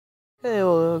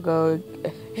Hello guys.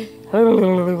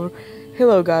 Hello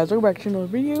guys, welcome back to another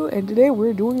video, and today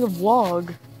we're doing a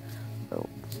vlog. Oh.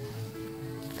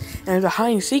 And it's a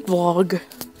hide and seek vlog.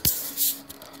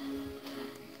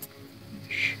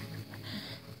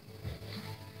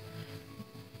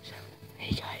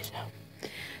 Hey guys,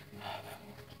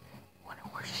 when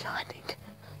we're shining,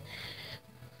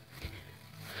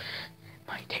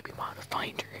 might take me a while to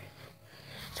find her.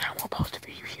 So I'm gonna pause the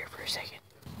video here for a second.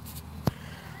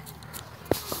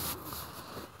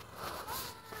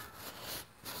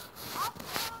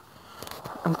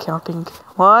 I'm counting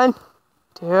 1,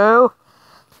 2,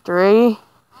 3,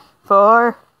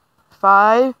 4,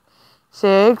 5,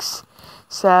 6,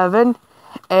 7,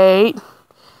 8,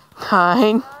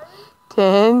 9,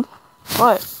 10.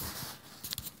 What?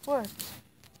 What?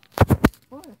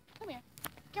 What? Come here.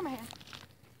 Come here.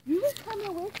 You just come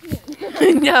here with me.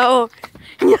 No.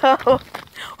 No. Well,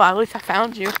 at least I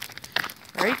found you.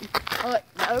 Right?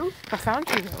 No. I found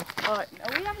you though. No,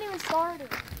 we haven't even started.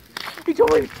 You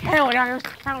told me to count and I was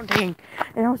counting.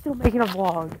 And I was still making a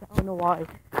vlog. I don't know why.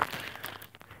 There's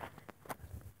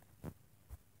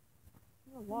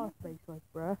a lot of space left,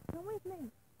 bruh. Come with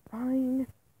me. Fine.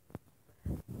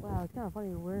 Wow, it's kind of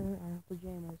funny wearing our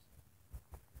pajamas.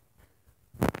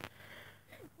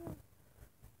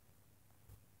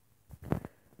 I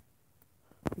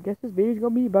guess this video's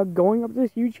gonna be about going up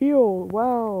this huge hill.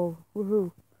 Wow.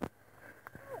 Woohoo.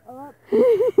 Up.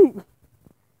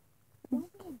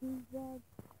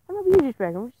 I'm not being a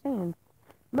douchebag, I'm just saying.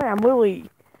 Man, I'm literally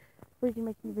freaking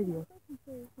making a video.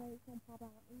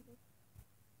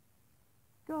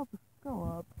 Go up. Go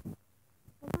up.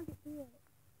 It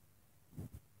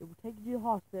will take you to the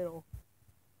hospital.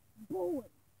 Boy.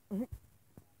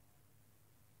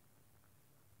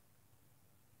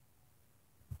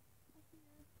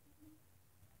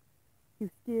 You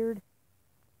scared?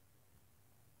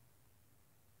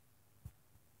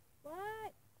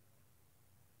 What?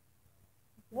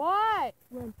 What?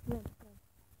 Run.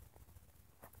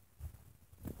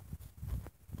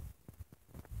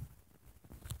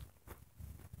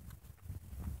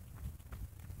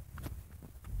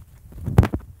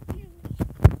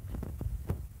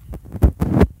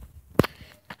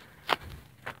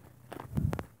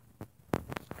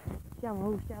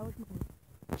 Shower.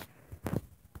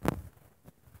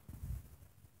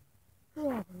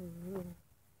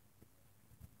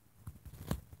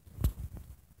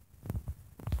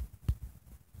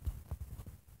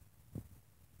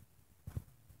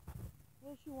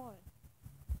 What you want?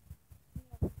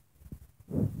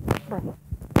 Bruh.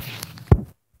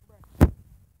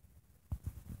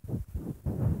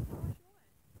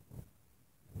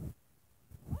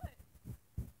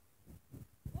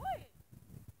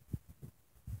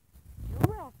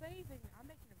 We're not saying anything. I'm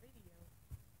making a video.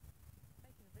 We're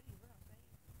not saying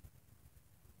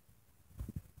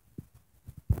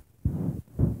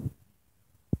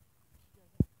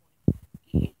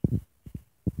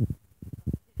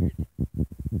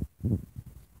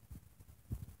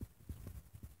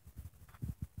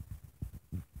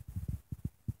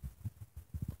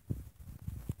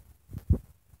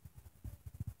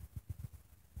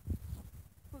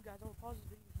guys, I'm gonna pause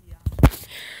this video here.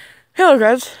 Hello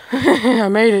guys. I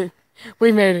made it.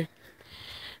 We made it.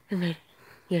 We made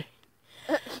it.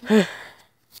 Yeah.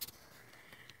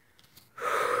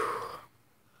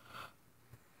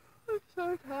 I'm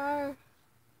so tired.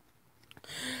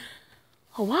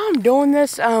 Oh, while I'm doing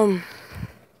this, Look,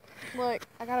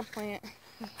 I got a plant.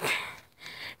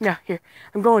 no, here.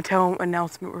 I'm going to tell them an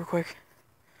announcement real quick.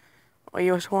 Oh,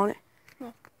 you just want it?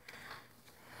 Yeah.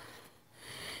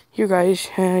 You guys,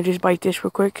 just bite this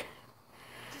real quick.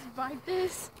 Just bite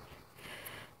this.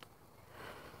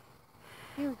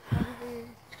 Ew,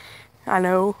 I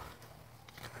know.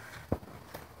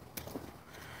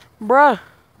 Bruh,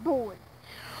 boy.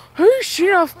 who's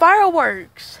shooting off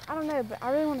fireworks? I don't know, but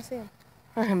I really want to see him.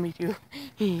 Me too.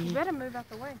 You better move out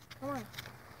the way. Come on.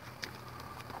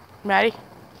 Maddie?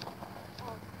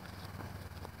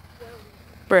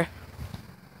 Bruh.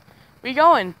 Where you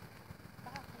going?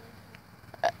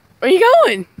 Where you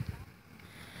going?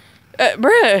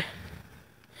 Bruh.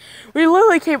 We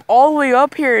literally came all the way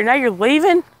up here and now you're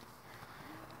leaving?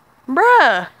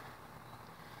 Bruh.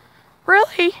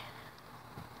 Really?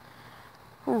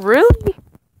 Really?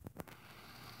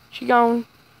 She gone.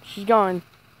 She's gone.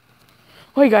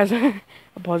 Wait guys, I'll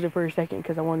pause it for a second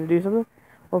because I wanted to do something.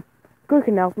 Well, quick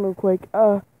announcement real quick.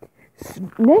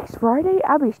 Next Friday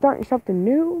I'll be starting something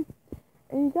new.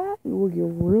 And you guys will get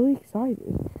really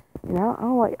excited. And I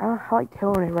like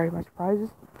telling everybody my surprises.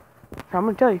 So I'm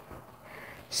gonna tell you.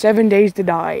 7 Days to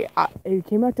Die. It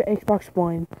came out to Xbox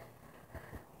One.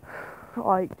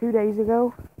 like 2 days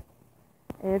ago,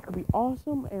 and it's gonna be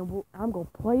awesome. And I'm gonna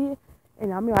play it,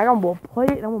 and I'm gonna play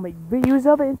it, and I'm gonna make videos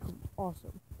of it. It's gonna be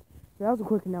awesome. So that was a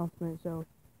quick announcement. So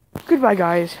goodbye,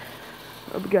 guys.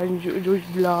 Hope you guys enjoyed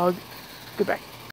the vlog. Goodbye.